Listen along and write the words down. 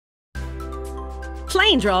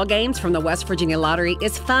Playing draw games from the West Virginia Lottery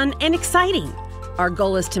is fun and exciting. Our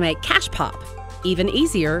goal is to make Cash Pop even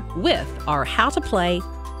easier with our How to Play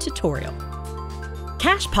tutorial.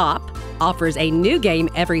 Cash Pop offers a new game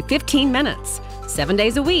every 15 minutes, 7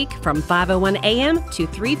 days a week from 5:01 a.m. to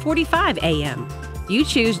 3:45 a.m. You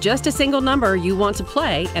choose just a single number you want to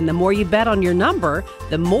play, and the more you bet on your number,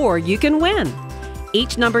 the more you can win.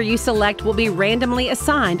 Each number you select will be randomly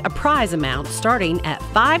assigned a prize amount starting at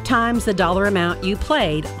 5 times the dollar amount you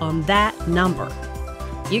played on that number.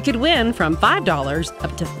 You could win from $5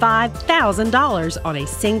 up to $5,000 on a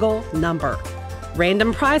single number.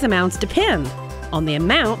 Random prize amounts depend on the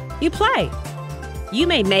amount you play. You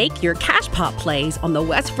may make your Cash Pop plays on the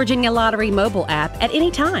West Virginia Lottery mobile app at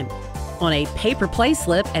any time, on a paper play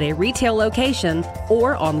slip at a retail location,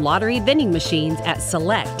 or on lottery vending machines at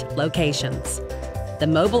select locations. The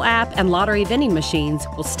mobile app and lottery vending machines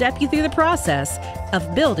will step you through the process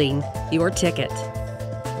of building your ticket.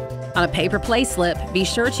 On a paper play slip, be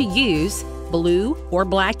sure to use blue or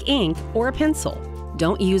black ink or a pencil.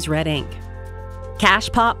 Don't use red ink. Cash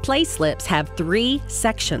Pop play slips have 3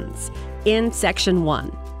 sections. In Section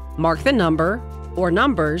 1, mark the number or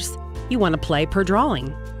numbers you want to play per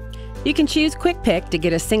drawing. You can choose Quick Pick to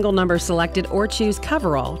get a single number selected, or choose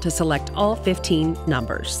Coverall to select all 15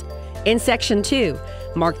 numbers. In Section 2,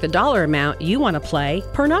 mark the dollar amount you want to play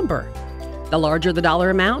per number. The larger the dollar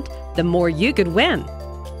amount, the more you could win.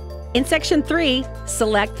 In Section 3,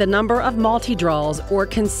 select the number of multi-draws or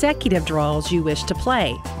consecutive draws you wish to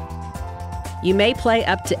play. You may play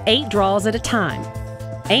up to 8 draws at a time,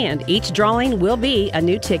 and each drawing will be a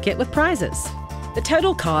new ticket with prizes. The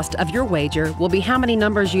total cost of your wager will be how many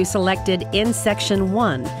numbers you selected in Section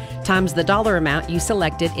 1 times the dollar amount you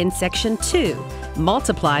selected in Section 2,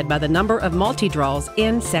 multiplied by the number of multi-draws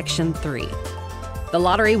in Section 3. The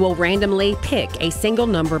lottery will randomly pick a single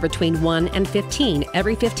number between 1 and 15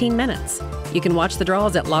 every 15 minutes. You can watch the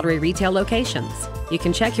draws at lottery retail locations. You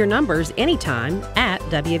can check your numbers anytime at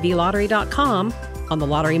wvlottery.com, on the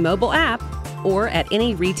lottery mobile app, or at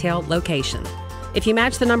any retail location. If you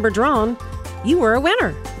match the number drawn, you were a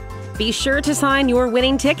winner. Be sure to sign your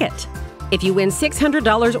winning ticket. If you win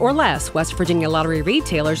 $600 or less, West Virginia Lottery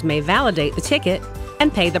retailers may validate the ticket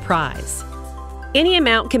and pay the prize. Any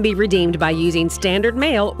amount can be redeemed by using standard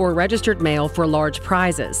mail or registered mail for large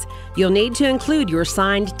prizes. You'll need to include your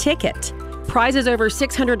signed ticket. Prizes over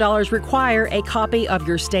 $600 require a copy of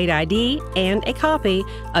your state ID and a copy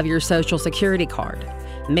of your Social Security card.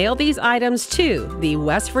 Mail these items to the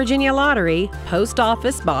West Virginia Lottery, Post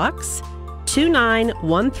Office Box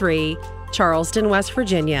 2913, Charleston, West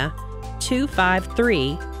Virginia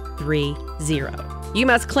 25330. You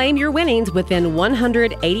must claim your winnings within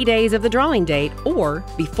 180 days of the drawing date or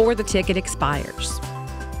before the ticket expires.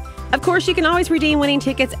 Of course, you can always redeem winning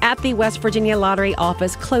tickets at the West Virginia Lottery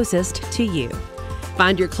office closest to you.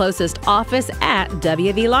 Find your closest office at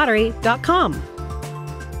wvlottery.com.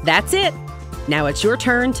 That's it. Now it's your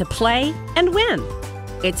turn to play and win.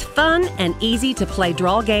 It's fun and easy to play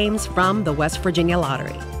draw games from the West Virginia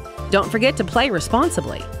Lottery. Don't forget to play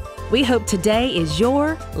responsibly. We hope today is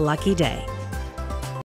your lucky day.